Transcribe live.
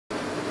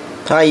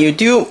Hi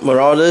YouTube,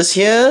 Marauders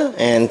here,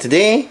 and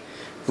today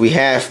we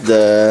have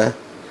the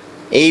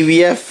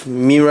AVF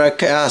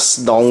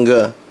Miracast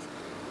Dongle.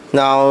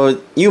 Now,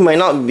 you might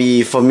not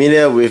be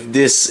familiar with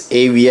this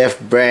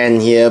AVF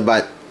brand here,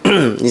 but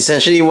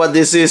essentially what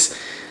this is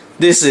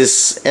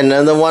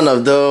another one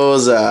of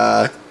those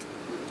HDMI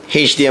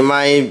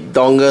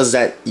dongles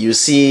that you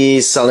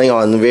see selling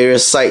on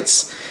various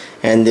sites,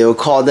 and they will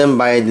call them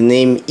by the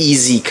name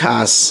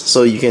EasyCast.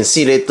 So you can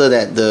see later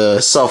that the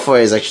software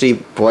is actually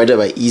provided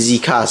by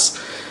EasyCast.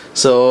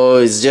 So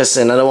it's just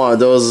another one of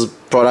those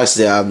products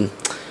that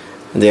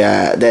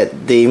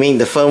they make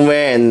the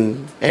firmware,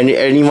 and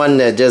anyone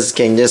that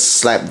can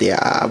just slap their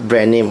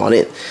brand name on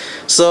it.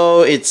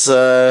 So it's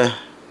a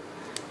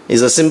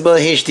simple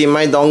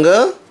HDMI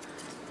dongle,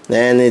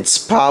 and it's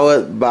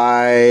powered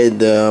by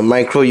the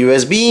micro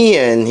USB,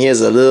 and here's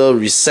a little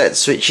reset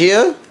switch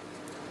here.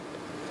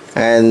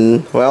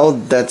 And well,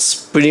 that's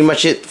pretty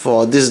much it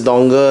for this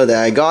dongle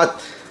that I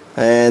got,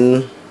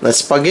 and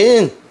let's plug it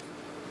in.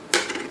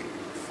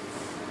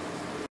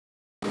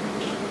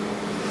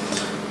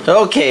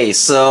 Okay,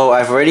 so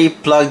I've already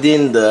plugged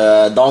in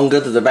the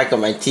dongle to the back of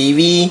my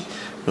TV.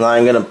 Now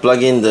I'm gonna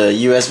plug in the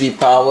USB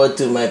power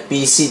to my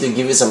PC to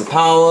give it some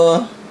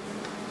power.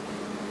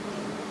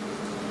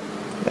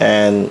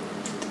 And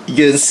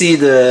you can see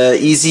the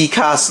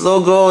EasyCast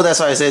logo. That's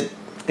why I said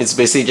it's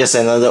basically just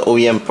another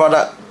OEM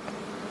product.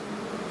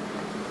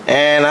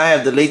 And I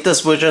have the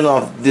latest version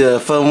of the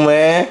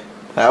firmware.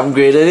 I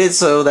upgraded it,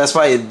 so that's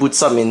why it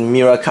boots up in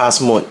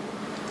Miracast mode.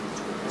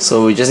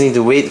 So we just need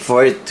to wait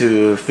for it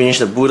to finish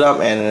the boot up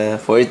and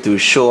for it to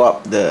show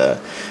up the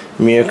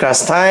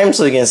Miracast time.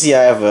 So you can see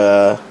I have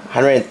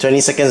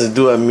 120 seconds to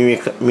do a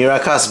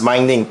Miracast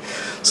binding.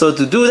 So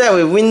to do that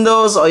with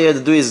Windows, all you have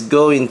to do is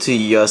go into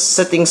your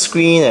settings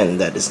screen, and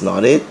that is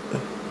not it.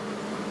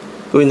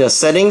 Go into the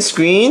settings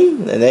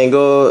screen, and then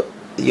go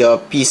your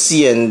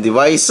PC and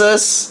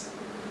devices,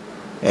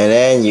 and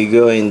then you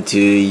go into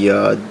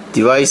your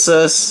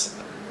devices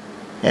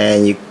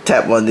and you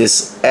tap on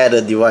this add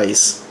a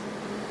device,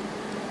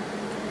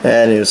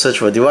 and you search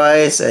for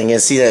device, and you can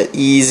see that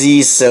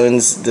Easy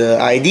sends the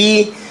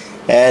ID,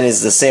 and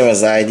it's the same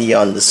as the ID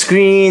on the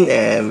screen,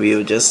 and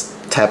we'll just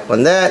tap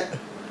on that.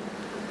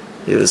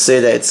 It will say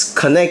that it's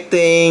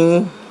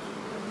connecting,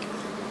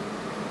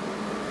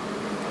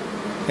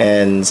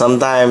 and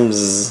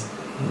sometimes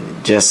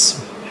it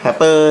just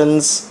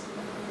happens,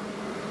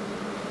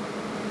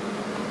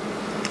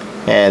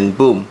 and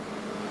boom,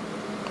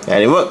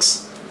 and it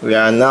works. We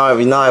now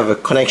have a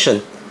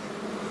connection.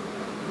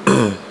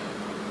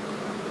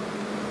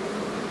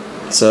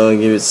 So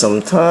give it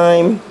some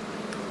time.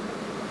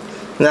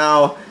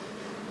 Now,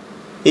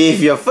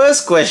 if your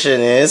first question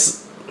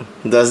is,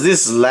 does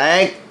this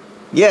lag?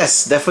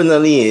 Yes,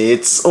 definitely.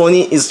 It's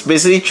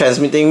basically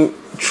transmitting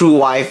through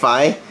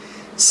Wi-Fi,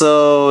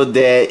 so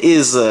there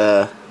is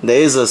a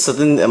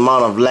certain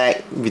amount of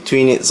lag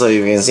between it. So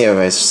you can see if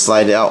I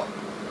slide it out,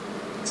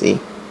 see.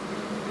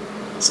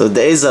 So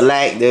there is a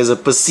lag. There's a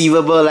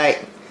perceivable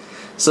lag.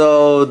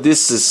 So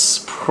this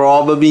is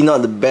probably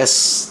not the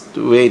best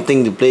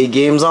thing to play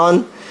games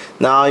on.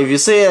 Now, if you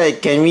say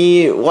like, can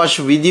we watch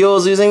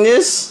videos using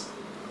this?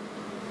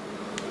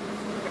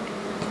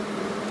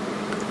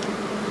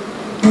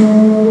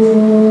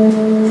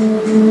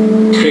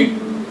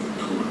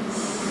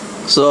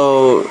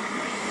 So,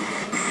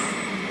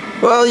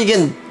 well, you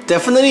can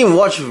definitely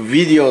watch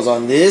videos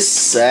on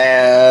this.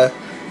 There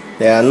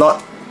are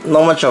not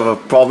much of a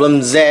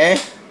problem there.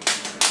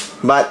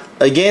 But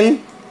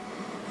again,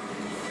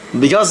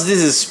 because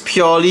this is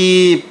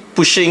purely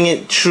pushing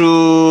it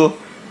through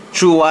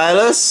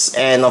wireless,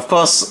 and of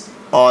course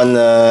on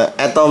a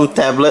Atom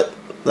tablet,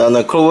 on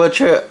a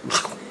Clovertrail,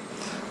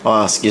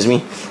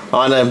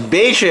 on a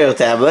Baytrail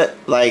tablet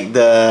like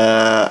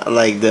the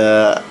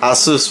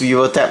Asus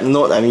Vivotab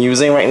Note I'm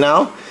using right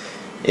now,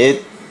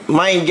 it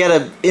might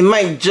jerk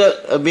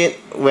a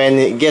bit when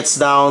it gets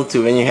down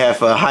to when you have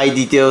high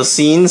detail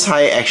scenes,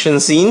 high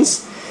action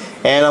scenes.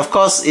 And of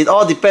course, it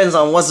all depends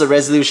on what's the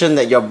resolution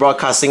that you're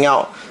broadcasting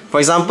out. For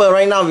example,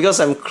 right now, because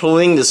I'm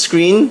cloning the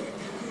screen,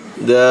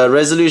 the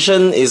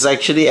resolution is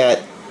actually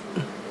at,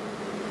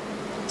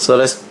 so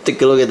let's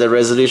take a look at the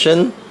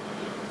resolution.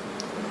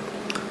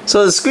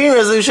 So the screen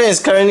resolution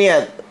is currently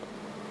at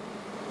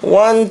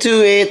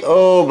 1280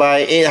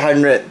 by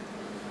 800.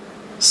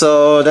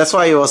 So that's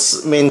why it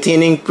was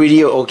maintaining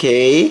pretty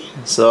okay.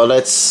 So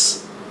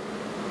let's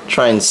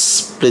try and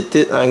split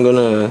it. I'm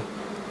gonna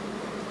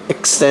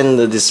extend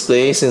the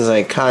display since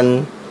I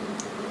can't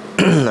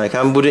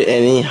put it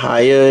any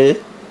higher.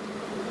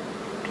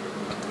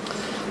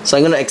 So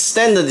I'm gonna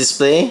extend the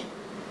display,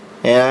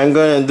 and I'm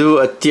gonna do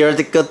a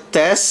theoretical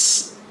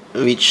test,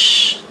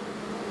 which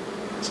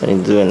so I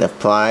need to do and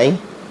apply.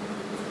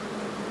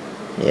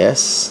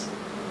 Yes.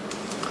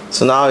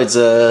 So now it's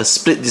a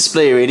split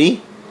display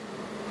already,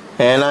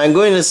 and I'm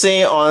going to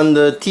say on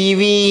the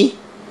TV,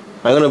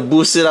 I'm gonna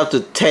boost it up to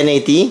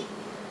 1080.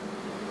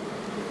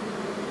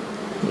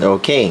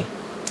 Okay.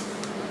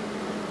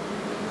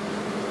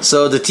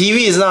 So the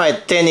TV is now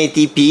at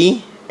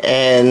 1080p,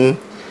 and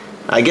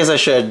I guess I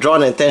should have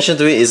drawn attention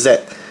to it, is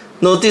that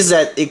notice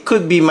that it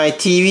could be my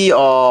TV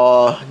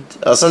or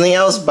something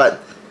else, but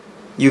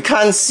you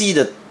can't see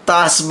the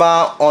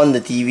taskbar on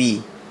the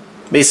TV.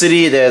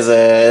 Basically, there's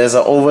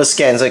an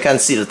overscan, so you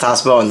can't see the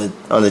taskbar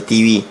on the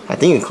TV. I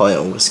think you call it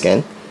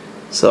overscan.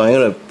 So I'm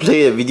gonna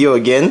play the video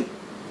again,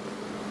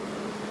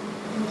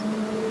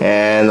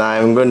 and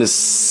I'm going to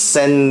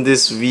send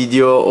this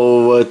video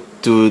over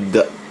to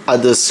the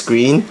other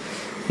screen.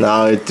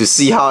 Now, to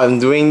see how I'm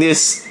doing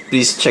this,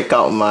 please check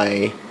out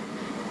my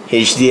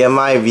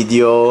HDMI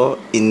video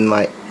in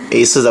my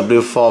Acer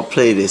W4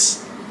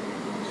 playlist.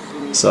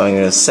 So I'm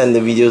gonna send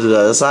the video to the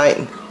other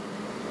side.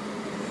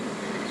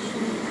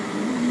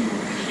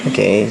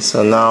 Okay,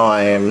 so now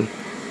I am.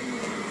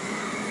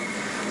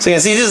 So you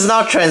can see this is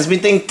now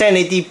transmitting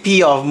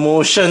 1080p of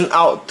motion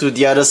out to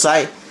the other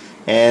side,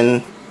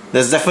 and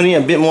there's definitely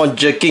a bit more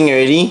jerking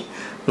already.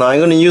 Now I'm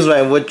going to use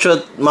my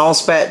virtual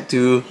mouse pad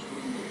to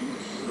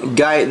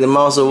guide the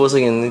mouse over so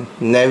I can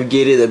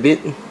navigate it a bit.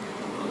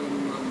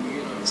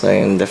 So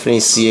I'm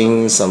definitely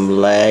seeing some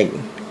lag.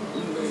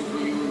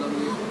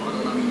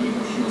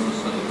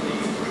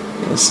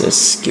 Let's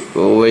just skip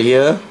over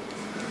here.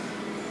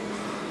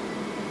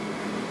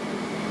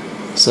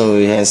 So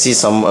we can see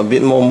a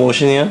bit more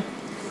motion here.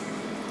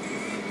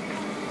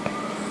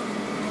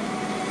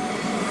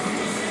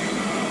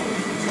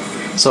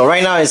 So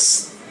right now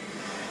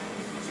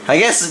I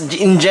guess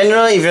in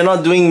general, if you're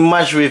not doing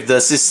much with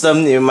the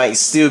system, it might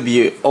still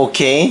be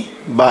okay,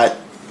 but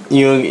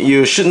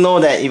you should know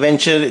that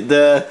eventually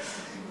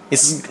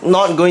it's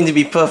not going to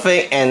be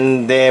perfect,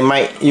 and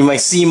you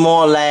might see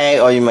more lag,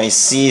 or you might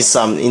see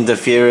some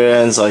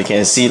interference, or you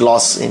can see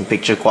loss in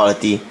picture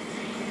quality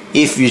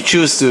if you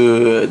choose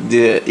to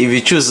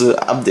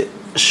update,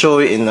 show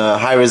it in a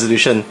high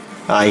resolution.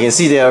 You can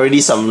see there are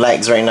already some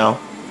lags right now.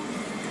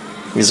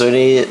 It's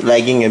already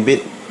lagging a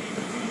bit.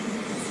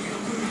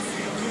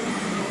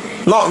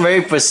 Not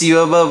very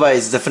perceivable, but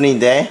it's definitely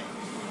there.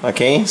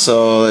 Okay,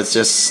 so let's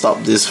just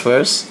stop this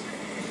first.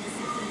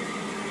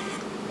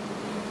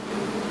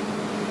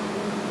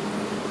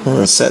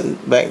 Set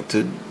back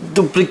to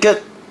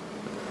duplicate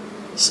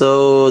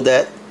so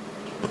that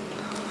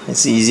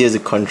it's easier to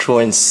control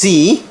and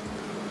see.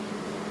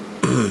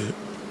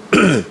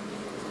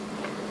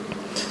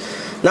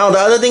 Now, the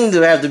other thing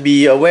to have to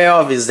be aware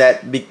of is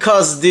that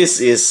because this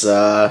is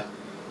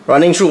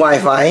running through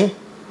Wi-Fi,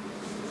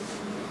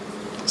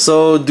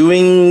 so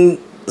doing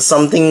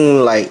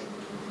something like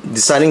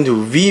deciding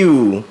to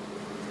view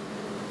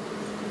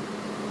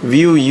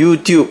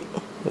YouTube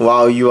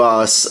while you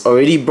are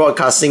already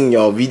broadcasting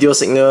your video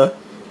and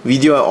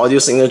audio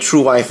signal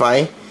through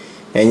Wi-Fi,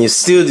 and you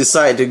still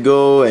decide to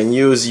go and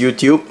use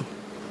YouTube,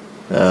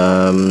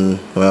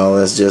 well,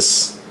 let's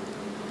just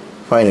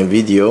find a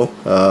video.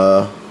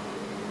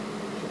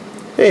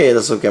 Hey,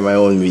 let's look at my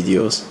own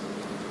videos.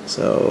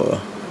 So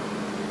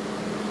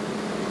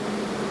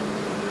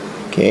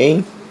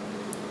okay,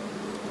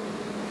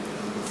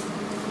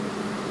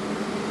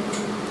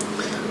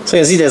 so you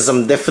can see there's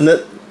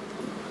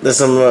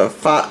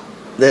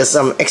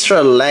some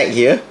extra lag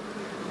here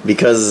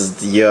because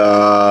we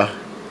are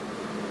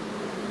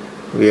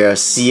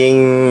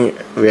trying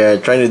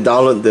to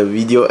download the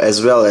video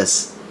as well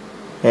as,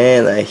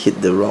 and I hit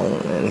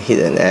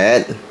an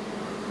ad.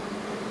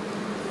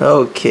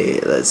 Okay,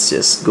 let's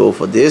just go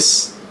for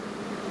this.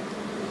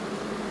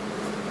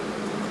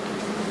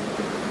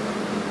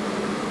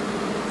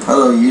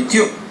 Hello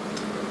YouTube,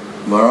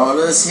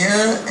 Marauders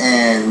here,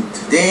 and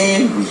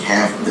today we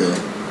have the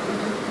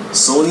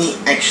Sony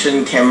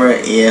action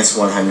camera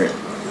AS100.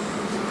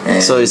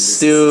 And so it's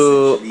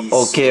still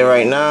okay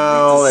right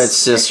now.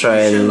 Let's just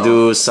try and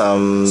do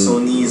some.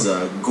 Sony's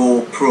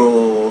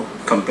GoPro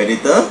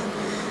competitor,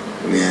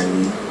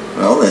 and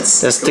well,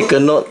 let's take a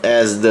note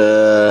as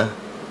the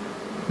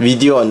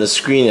video on the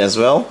screen as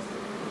well,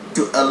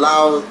 to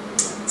allow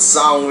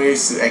sound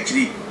waves to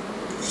actually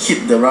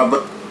hit the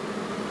rubber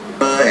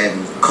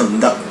and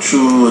conduct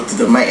through to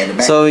the mic at the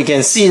back. So we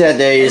can see that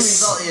there is. The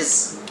result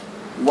is,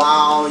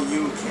 wow,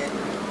 you can.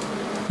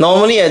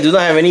 Normally I do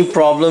not have any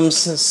problems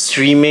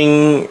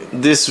streaming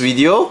this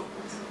video.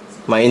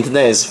 My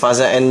internet is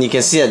faster, and you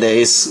can see that there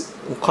is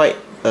quite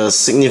a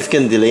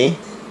significant delay,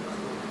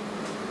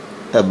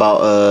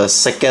 about a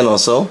second or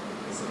so.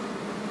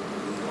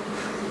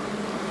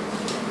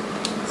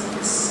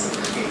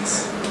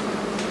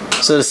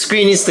 So the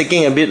screen is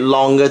taking a bit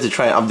longer to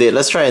try and update.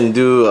 Let's try and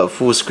do a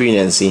full screen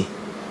and see.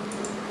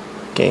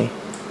 Okay.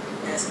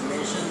 As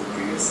mentioned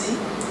previously.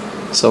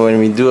 So when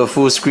we do a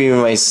full screen,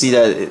 we might see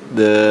that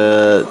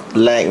the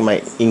lag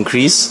might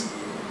increase.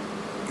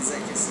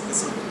 Exactly.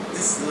 So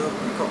this little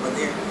record button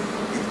here,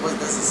 what it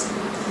does is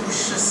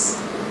pushes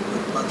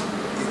the button.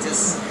 It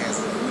just has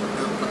a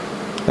little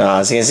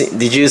plug. So you can see.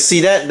 Did you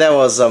see that? There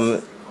was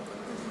some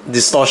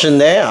distortion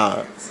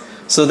there.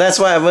 So that's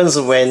what happens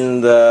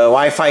when the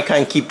Wi-Fi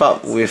can't keep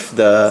up with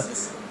the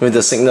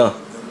signal.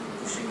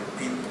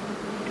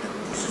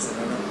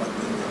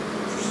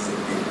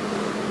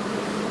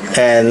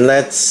 And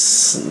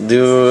let's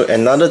do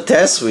another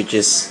test, which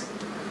is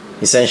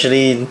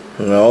essentially, you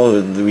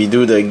know, we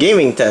do the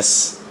gaming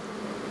test.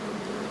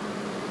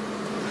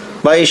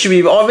 But it should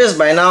be obvious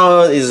by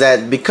now is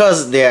that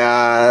because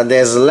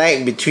there's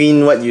lag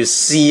between what you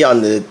see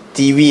on the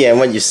TV and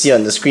what you see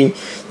on the screen,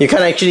 you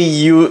can't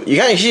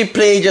actually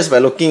play just by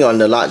looking on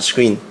the large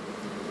screen.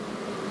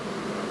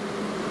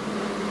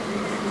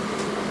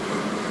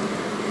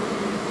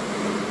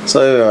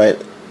 So alright.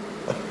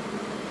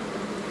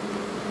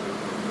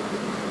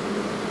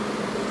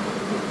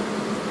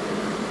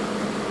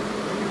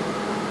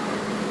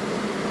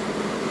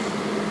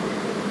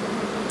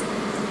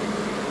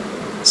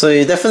 So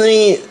you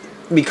definitely,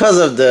 because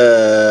of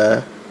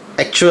the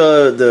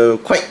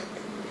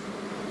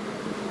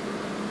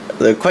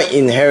quite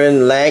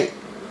inherent lag,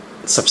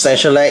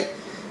 substantial lag,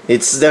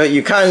 it's that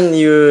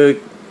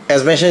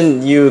as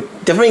mentioned, you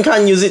definitely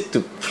can't use it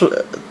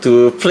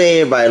to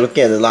play by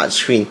looking at the large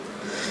screen.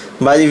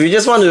 But if you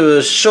just want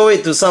to show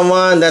it to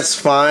someone, that's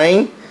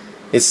fine.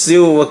 It's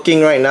still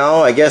working right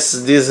now. I guess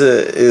this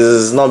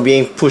is not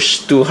being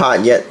pushed too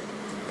hard yet.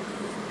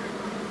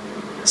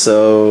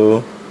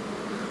 So,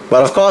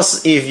 but of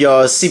course, if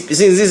your since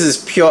this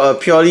is a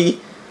purely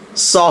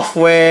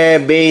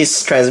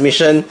software-based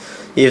transmission,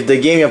 if the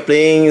game you're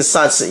playing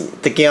starts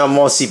taking out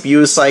more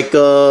CPU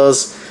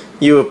cycles,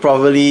 you'll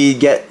probably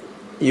get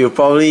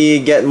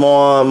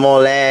more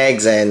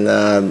lags, and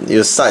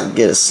you'll start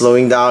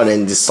slowing down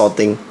and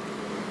distorting.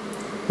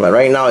 But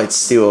right now it's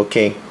still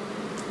okay.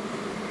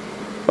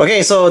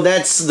 Okay, so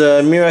that's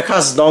the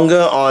Miracast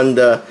dongle on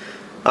the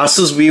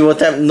Asus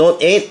Vivotab Note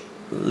 8.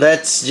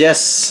 Let's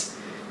just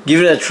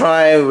give it a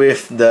try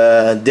with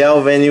the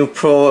Dell Venue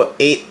Pro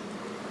 8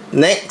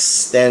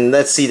 next, and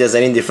let's see if there's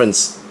any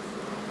difference.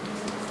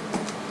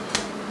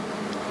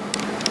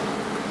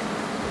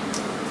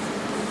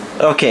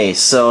 Okay,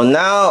 so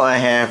now I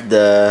have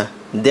the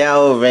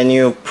Dell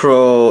Venue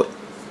Pro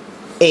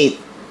 8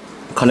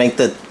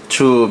 connected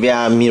through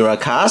via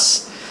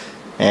Miracast,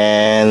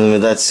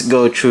 and let's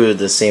go through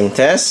the same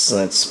test.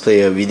 Let's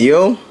play a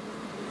video.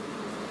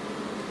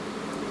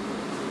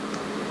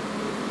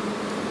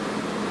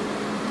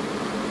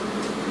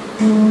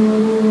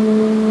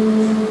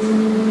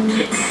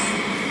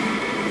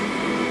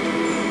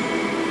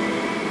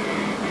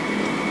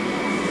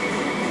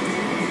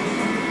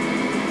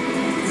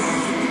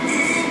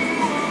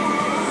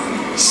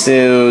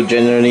 Still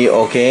generally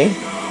okay.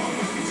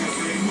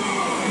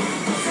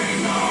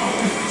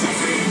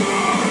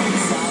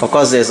 Of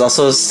course, there's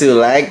also still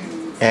lag,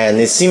 and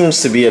it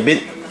seems to be a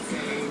bit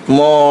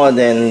more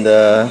than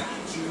the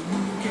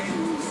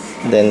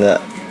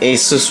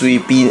Asus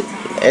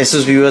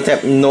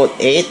Vivotab Note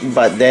 8,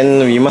 but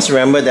then we must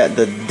remember that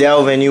the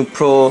Dell Venue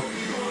Pro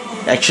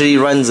actually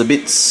runs a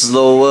bit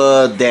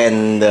slower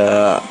than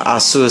the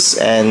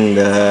Asus and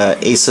the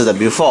Acer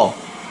W4.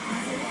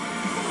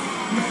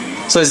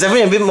 So it's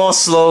definitely a bit more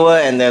slower,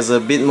 and there's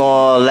a bit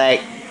more lag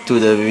to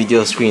the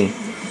video screen.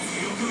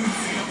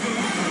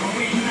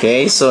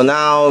 Okay, so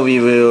now we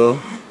will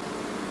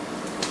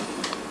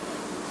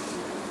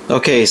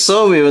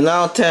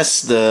now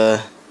test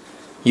the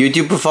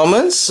YouTube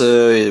performance.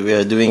 So we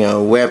are doing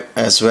a web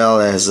as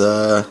well as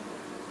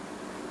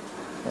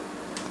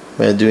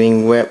we're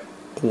doing web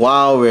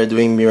while we're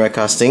doing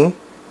Miracasting.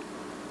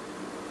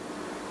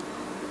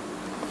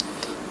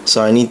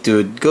 So I need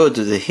to go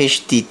to the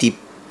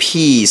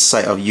HTTP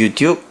side of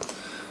YouTube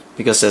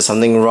because there's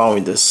something wrong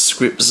with the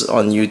scripts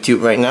on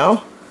YouTube right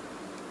now.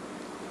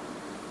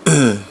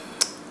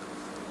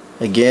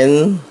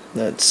 Again,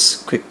 let's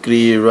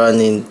quickly run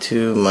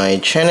into my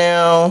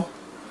channel,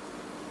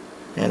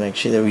 and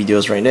actually the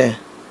video's right there,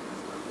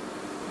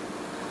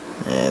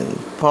 and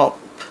pop.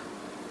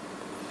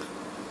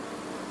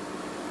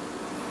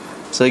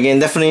 So again,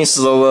 definitely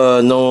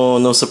slower,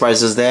 no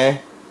surprises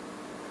there.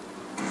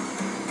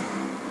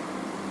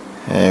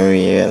 And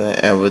we get an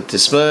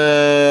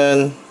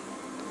advertisement,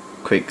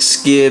 quick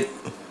skip.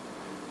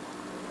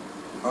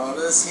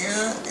 Orders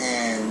here,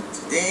 and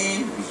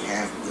today we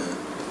have the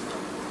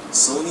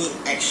Sony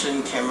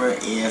action camera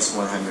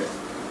AS100.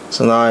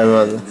 So now I'm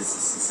on. This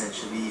is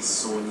essentially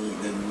Sony,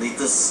 the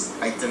latest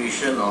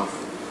iteration of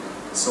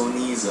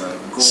Sony's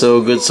Gold.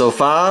 So good so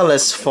far.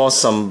 Let's force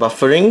some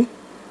buffering.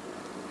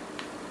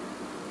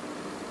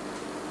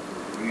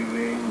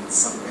 Reviewing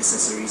some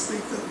accessories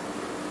later.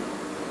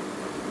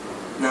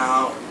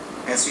 Now,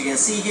 as you can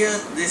see here,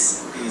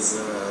 this is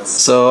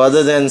so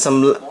other than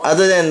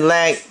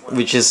lag,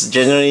 which is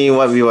generally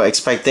what we were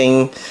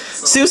expecting,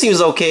 still seems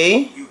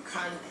okay.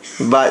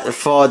 But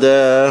for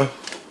the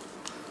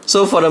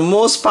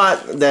most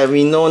part that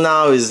we know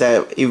now is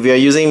that if we are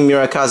using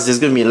Miracast, there's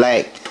going to be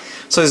lag.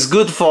 So it's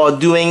good for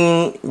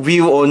doing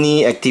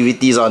view-only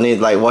activities on it,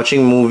 like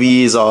watching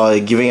movies or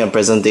giving a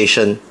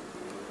presentation.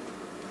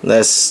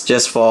 That's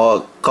just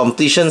for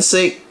completion's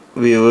sake.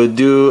 We will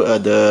do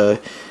the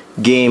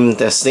game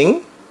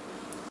testing.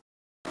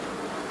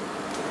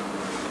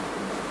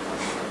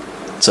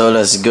 So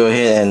let's go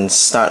ahead and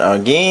start our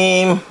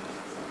game.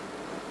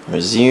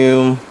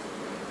 Resume.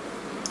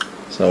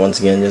 So once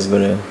again, just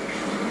gonna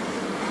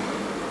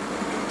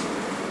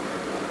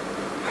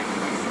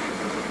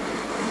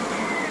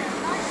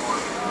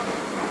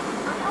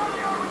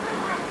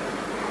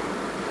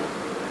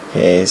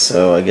Okay,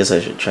 so I guess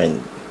I should try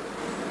and...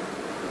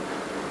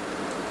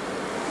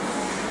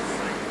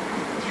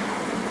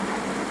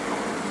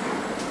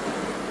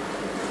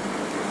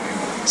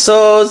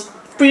 So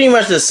pretty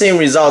much the same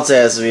results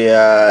as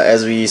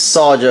we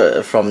saw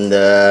from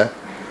the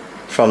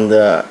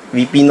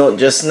VP Note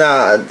just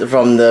now,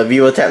 from the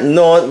Vivotab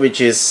Note,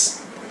 which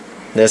is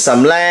there's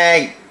some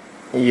lag.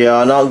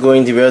 You're not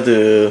going to be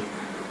able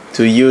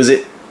to use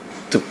it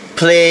to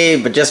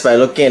play, but just by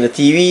looking at the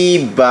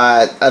TV.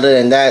 But other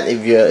than that,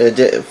 if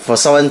you're for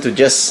someone to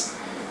just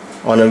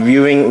on a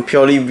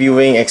purely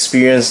viewing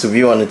experience to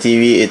view on the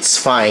TV, it's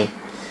fine.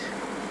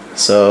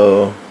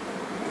 So,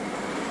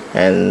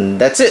 and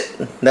that's it.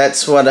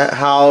 That's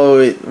how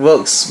it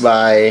works,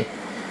 by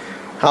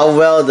how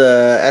well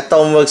the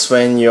Atom works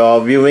when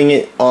you're viewing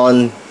it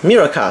on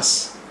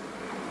Miracast.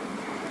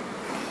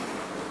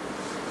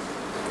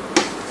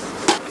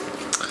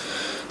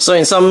 So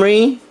in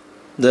summary,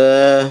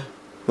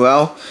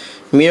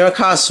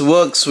 Miracast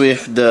works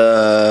with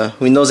the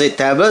Windows 8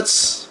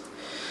 tablets.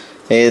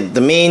 The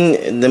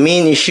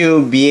main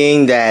issue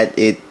being that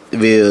there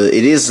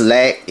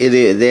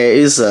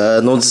is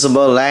a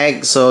noticeable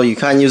lag, so you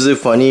can't use it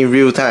for any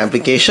real-time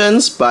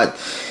applications. But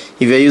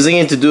if you're using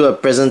it to do a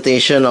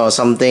presentation or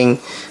something,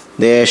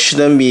 there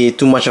shouldn't be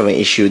too much of an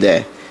issue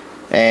there.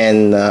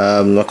 And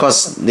of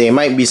course, there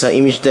might be some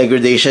image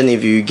degradation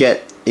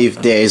if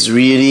there is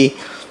really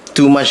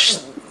too much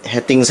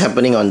things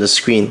happening on the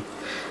screen.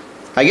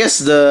 I guess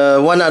the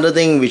one other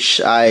thing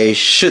which I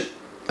should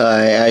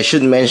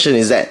mention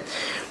is that,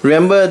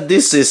 remember,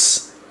 this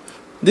is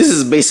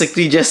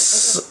basically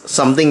just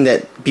something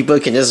that people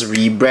can just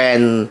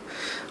rebrand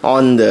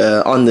on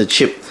the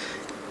chip.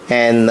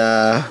 And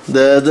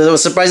the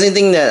surprising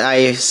thing that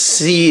I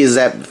see is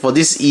that for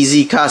this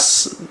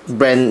EasyCast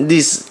brand,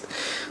 this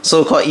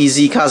so-called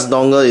EasyCast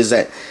dongle, is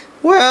that,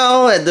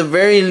 well, at the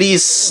very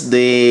least,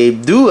 they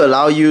do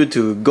allow you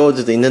to go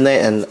to the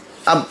internet and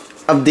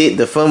update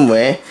the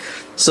firmware.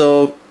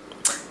 So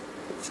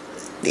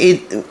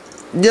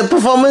the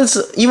performance,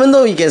 even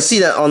though you can see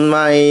that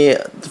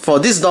for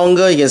this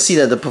dongle, you can see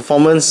that the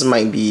performance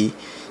might be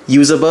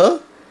usable,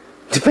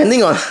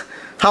 depending on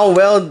how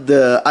well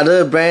the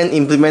other brand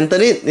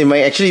implemented it. It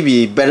might actually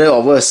be better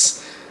or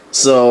worse.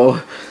 So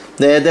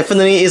there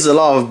definitely is a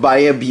lot of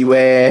buyer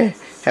beware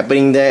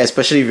happening there,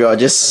 especially if you're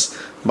just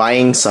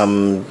buying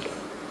some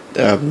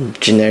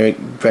generic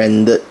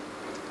branded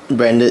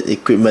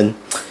equipment.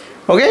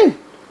 Okay,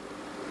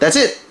 that's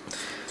it.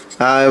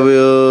 I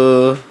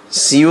will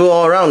see you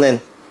all around then.